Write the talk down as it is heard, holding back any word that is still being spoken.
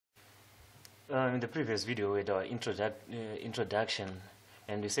In the previous video, we had our introduction,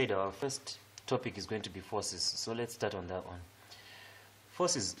 and we said our first topic is going to be forces. So let's start on that one.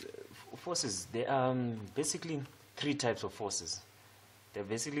 Forces. There are basically three types of forces. There are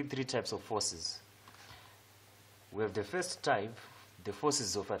basically three types of forces. We have the first type, the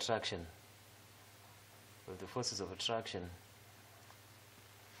forces of attraction. We have the forces of attraction.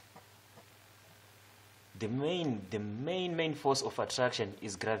 The main force of attraction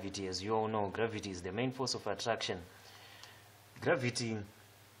is gravity. As you all know, gravity is the main force of attraction. Gravity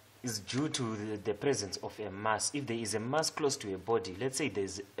is due to the presence of a mass. If there is a mass close to a body, let's say there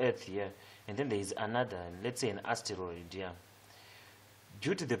is Earth here, and then there is another, let's say an asteroid here.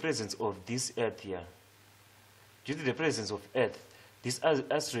 Due to the presence of this Earth here, due to the presence of Earth, this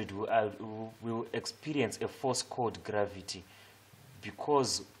asteroid will experience a force called gravity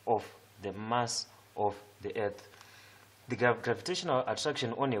because of the mass of the Earth. The gravitational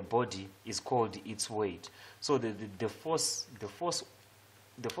attraction on a body is called its weight. So the force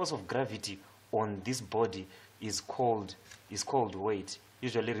of gravity on this body is called weight,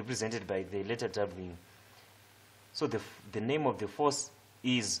 usually represented by the letter W. So the name of the force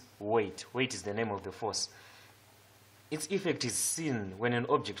is weight. Weight is the name of the force. Its effect is seen when an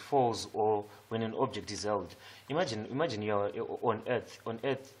object falls or when an object is held. Imagine you're on Earth. On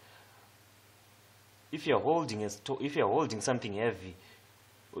Earth, if you're holding something heavy,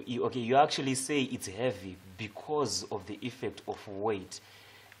 you actually say it's heavy because of the effect of weight.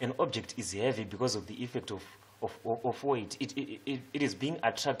 An object is heavy because of the effect of weight. It is being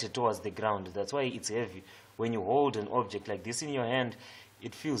attracted towards the ground. That's why it's heavy. When you hold an object like this in your hand,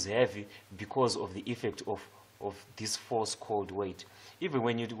 it feels heavy because of the effect of this force called weight. Even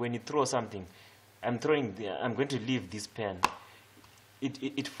when you throw something, I'm going to leave this pen.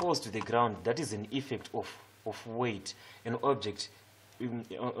 It falls to the ground. That is an effect of weight. An object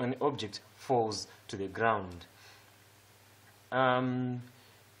falls to the ground. Another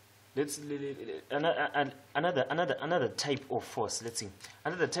type of force. Let's see.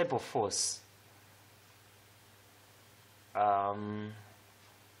 Another type of force.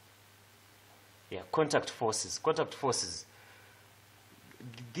 Contact forces. Contact forces.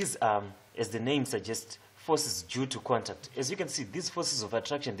 These are, as the name suggests, forces due to contact. As you can see, these forces of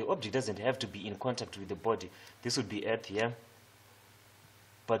attraction, the object doesn't have to be in contact with the body. This would be Earth here.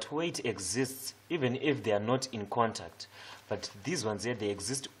 But weight exists even if they are not in contact. But these ones here, they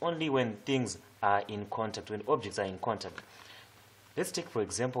exist only when things are in contact, when objects are in contact. Let's take, for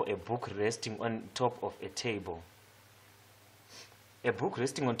example, a book resting on top of a table. A book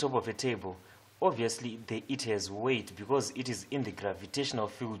resting on top of a table, obviously it has weight because it is in the gravitational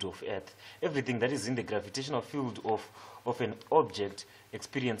field of Earth. Everything that is in the gravitational field of an object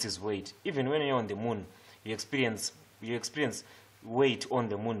experiences weight. Even when you're on the moon, you experience weight on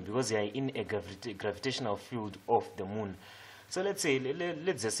the moon because you are in a gravitational field of the moon. So let's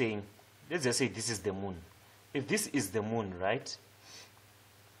just say this is the moon. If this is the moon, right?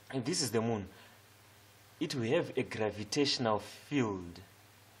 If this is the moon, it will have a gravitational field.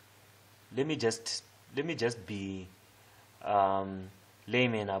 Let me just be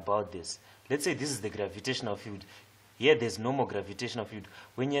layman about this. Let's say this is the gravitational field. Here there's no more gravitational field.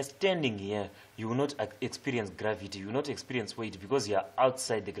 When you're standing here, you will not experience gravity. You will not experience weight because you are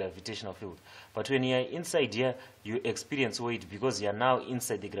outside the gravitational field. But when you are inside here, you experience weight because you are now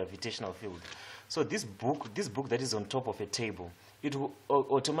inside the gravitational field. So this book that is on top of a table, it will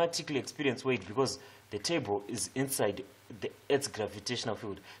automatically experience weight because the table is inside the Earth's gravitational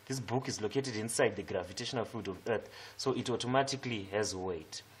field. This book is located inside the gravitational field of Earth, so it automatically has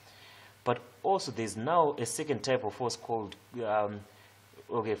weight. But also there's now a second type of force called,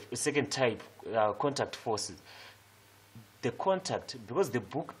 contact forces. The contact, because the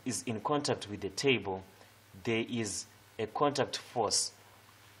book is in contact with the table, there is a contact force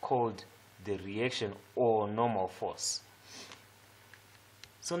called the reaction or normal force.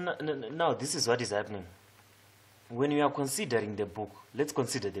 So now this is what is happening. When we are considering the book, let's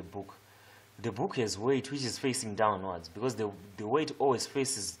consider the book. The book has weight which is facing downwards because the weight always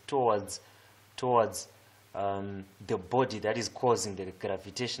faces towards the body that is causing the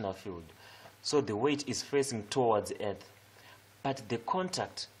gravitational field. So the weight is facing towards Earth. But the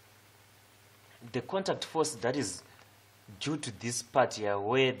contact force that is due to this part here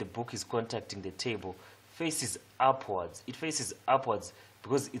where the book is contacting the table faces upwards. It faces upwards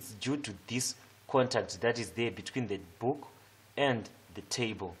because it's due to this contact that is there between the book and the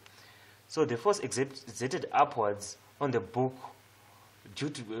table. So the force exerted upwards on the book due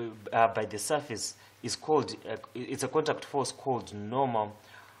to by the surface is called it's a contact force called normal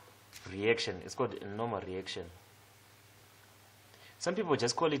reaction. It's called a normal reaction. Some people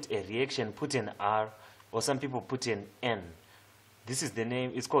just call it a reaction, put an R, or some people put an N. This is the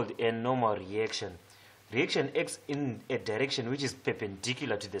name, it's called a normal reaction. Reaction acts in a direction which is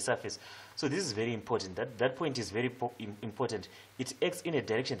perpendicular to the surface. So this is very important. That point is very important. It acts in a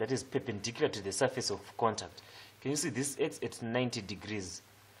direction that is perpendicular to the surface of contact. Can you see this acts at 90 degrees?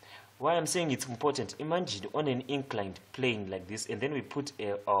 Why I'm saying it's important, imagine on an inclined plane like this, and then we put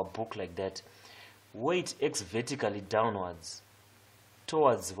our book like that. Weight acts vertically downwards.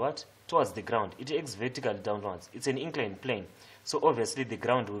 Towards what? Towards the ground. It acts vertically downwards. It's an inclined plane. So obviously the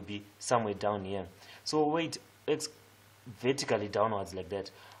ground will be somewhere down here. So weight acts vertically downwards like that.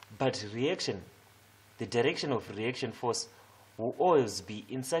 But reaction, the direction of reaction force will always be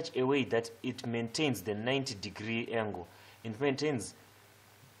in such a way that it maintains the 90-degree angle. It maintains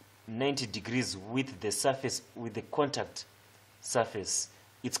 90 degrees with the surface, with the contact surface.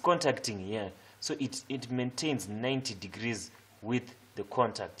 It's contacting here. So it maintains 90 degrees with the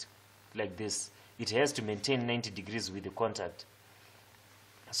contact like this. It has to maintain 90 degrees with the contact.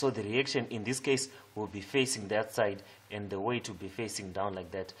 So the reaction in this case will be facing that side and the weight will be facing down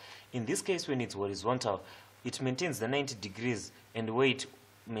like that. In this case, when it's horizontal, it maintains the 90 degrees and weight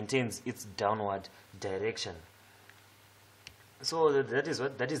maintains its downward direction. So that is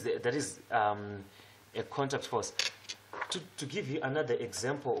what that is a contact force. To give you another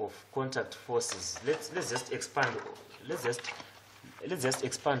example of contact forces, let's just expand. Let's just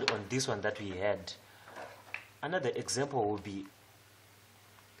expand on this one that we had. Another example will be,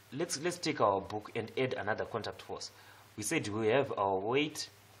 let's take our book and add another contact force. We said we have our weight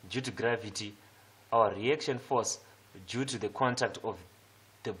due to gravity, our reaction force due to the contact of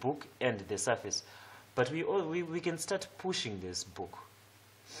the book and the surface. But we can start pushing this book.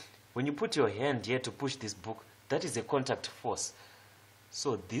 When you put your hand here to push this book, that is a contact force.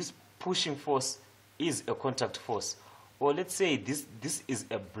 So this pushing force is a contact force. Or let's say this is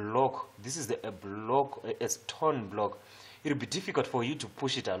a block. This is a block, a stone block. It will be difficult for you to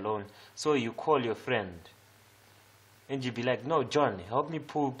push it alone. So you call your friend, and you'll be like, "No, John, help me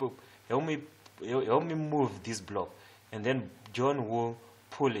help me move this block." And then John will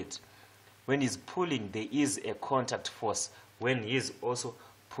pull it. When he's pulling, there is a contact force when he is also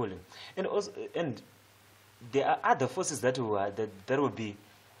pulling. And there are other forces that will be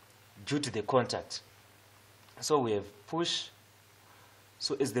due to the contact. So we have push.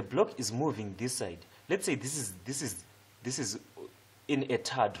 So as the block is moving this side, let's say this is in a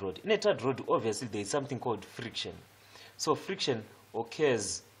tarred road. In a tarred road, obviously there is something called friction. So friction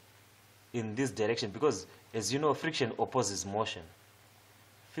occurs in this direction because, as you know, friction opposes motion.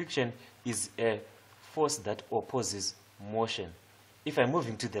 Friction is a force that opposes motion. If I'm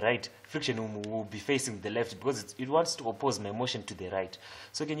moving to the right, friction will be facing the left because it wants to oppose my motion to the right.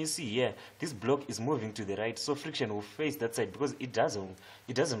 So can you see here, this block is moving to the right, so friction will face that side because it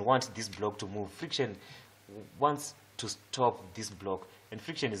doesn't want this block to move. Friction wants to stop this block, and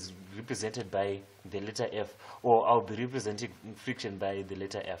friction is represented by the letter F, or I'll be representing friction by the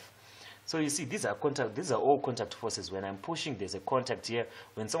letter F. So you see, these are all contact forces. When I'm pushing, there's a contact here.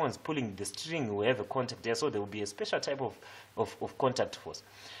 When someone's pulling the string, we have a contact here. So there will be a special type of contact force.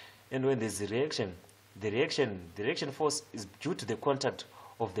 And when there's a reaction, the reaction force is due to the contact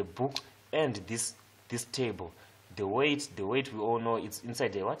of the book and this table. The weight we all know, it's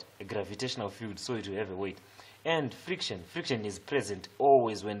inside a what? A gravitational field, so it will have a weight. And friction is present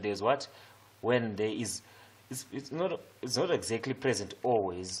always when there's what? When there is, it's not exactly present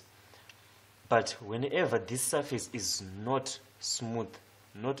always. But whenever this surface is not smooth,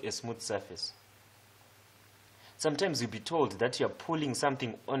 not a smooth surface, sometimes you'll be told that you're pulling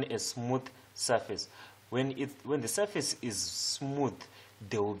something on a smooth surface. When the surface is smooth,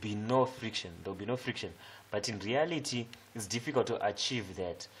 there will be no friction. There will be no friction. But in reality, it's difficult to achieve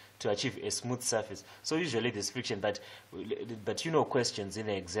that, to achieve a smooth surface. So usually there's friction, but you know, questions in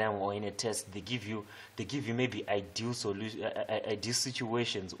an exam or in a test, they give you maybe ideal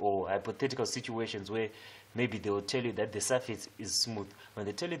situations or hypothetical situations where maybe they will tell you that the surface is smooth. When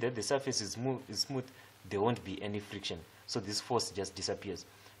they tell you that the surface is smooth, there won't be any friction. So this force just disappears.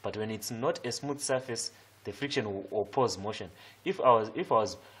 But when it's not a smooth surface, the friction will oppose motion.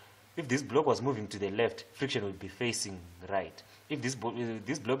 If this block was moving to the left, friction would be facing right. If this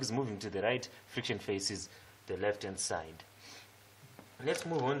block is moving to the right, friction faces the left-hand side. Let's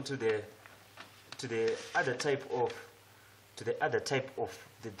move on to the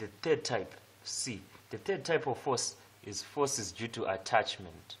third type, C. The third type of force is forces due to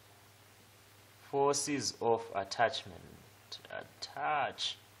attachment. Forces of attachment.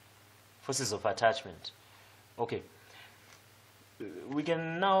 Forces of attachment. Okay. We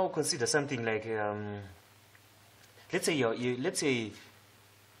can now consider something like let's say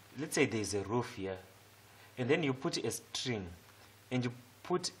let's say there's a roof here, and then you put a string, and you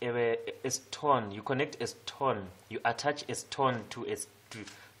put a stone. You connect a stone. You attach a stone to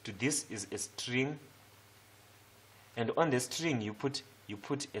this is a string, and on the string you put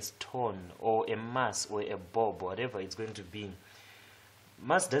a stone or a mass or a bulb, whatever it's going to be.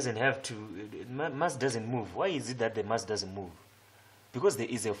 Mass doesn't move. Why is it that the mass doesn't move? Because there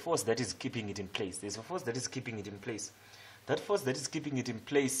is a force that is keeping it in place. There's a force that is keeping it in place. That force that is keeping it in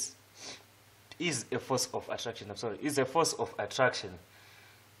place is a force of attraction. I'm sorry, is a force of attraction.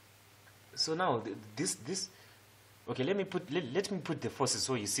 So now okay, let me put the forces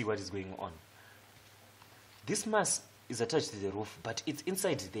so you see what is going on. This mass is attached to the roof, but it's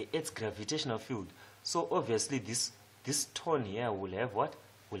inside the Earth's gravitational field. So obviously this stone here will have what?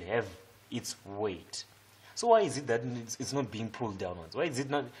 Will have its weight. So why is it that it's not being pulled downwards? Why is it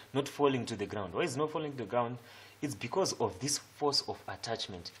not falling to the ground? Why is it not falling to the ground? It's because of this force of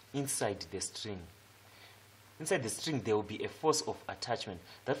attachment inside the string. Inside the string there will be a force of attachment.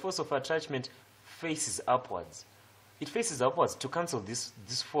 That force of attachment faces upwards. It faces upwards to cancel this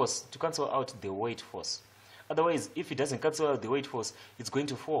force, to cancel out the weight force. Otherwise, if it doesn't cancel out the weight force, it's going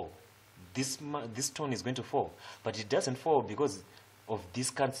to fall. This stone is going to fall, but it doesn't fall because of this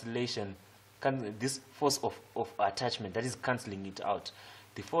cancellation, this force of attachment that is cancelling it out.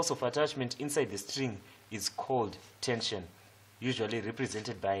 The force of attachment inside the string is called tension, usually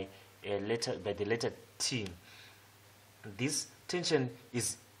represented by the letter T. This tension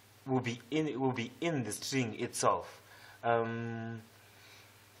will be in the string itself.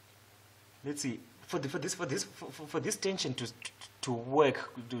 Let's see. For this tension to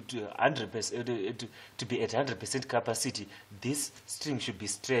work to 100% to be at 100% capacity, this string should be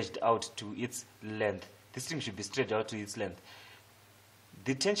stretched out to its length. This string should be stretched out to its length.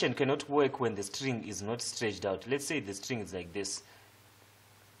 The tension cannot work when the string is not stretched out. Let's say the string is like this.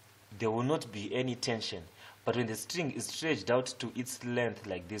 There will not be any tension. But when the string is stretched out to its length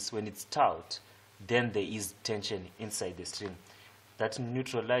like this, when it's taut, then there is tension inside the string. That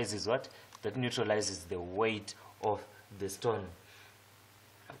neutralizes what? That neutralizes the weight of the stone.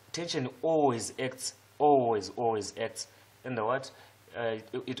 Tension always acts in the what?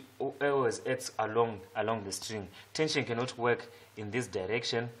 It always acts along the string. Tension cannot work in this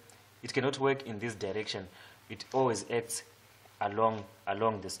direction. It cannot work in this direction. It always acts along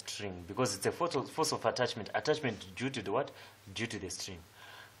the string because it's a force of attachment due to the what? Due to the string.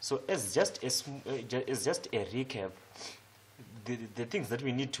 So as just a recap, the things that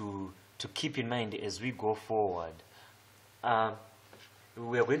we need to keep in mind as we go forward.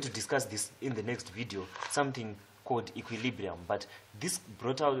 We are going to discuss this in the next video, something called equilibrium, but this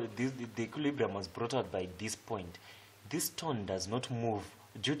the equilibrium was brought out by this point. This stone does not move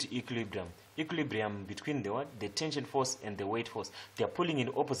due to equilibrium. Equilibrium between the tension force and the weight force. They are pulling in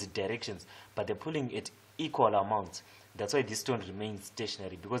opposite directions, but they're pulling at equal amounts. That's why this stone remains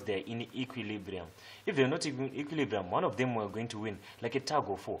stationary, because they are in equilibrium. If they're not in equilibrium, one of them were going to win, like a tug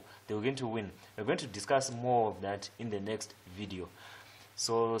of war. They were going to win. We're going to discuss more of that in the next video.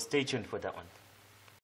 So stay tuned for that one.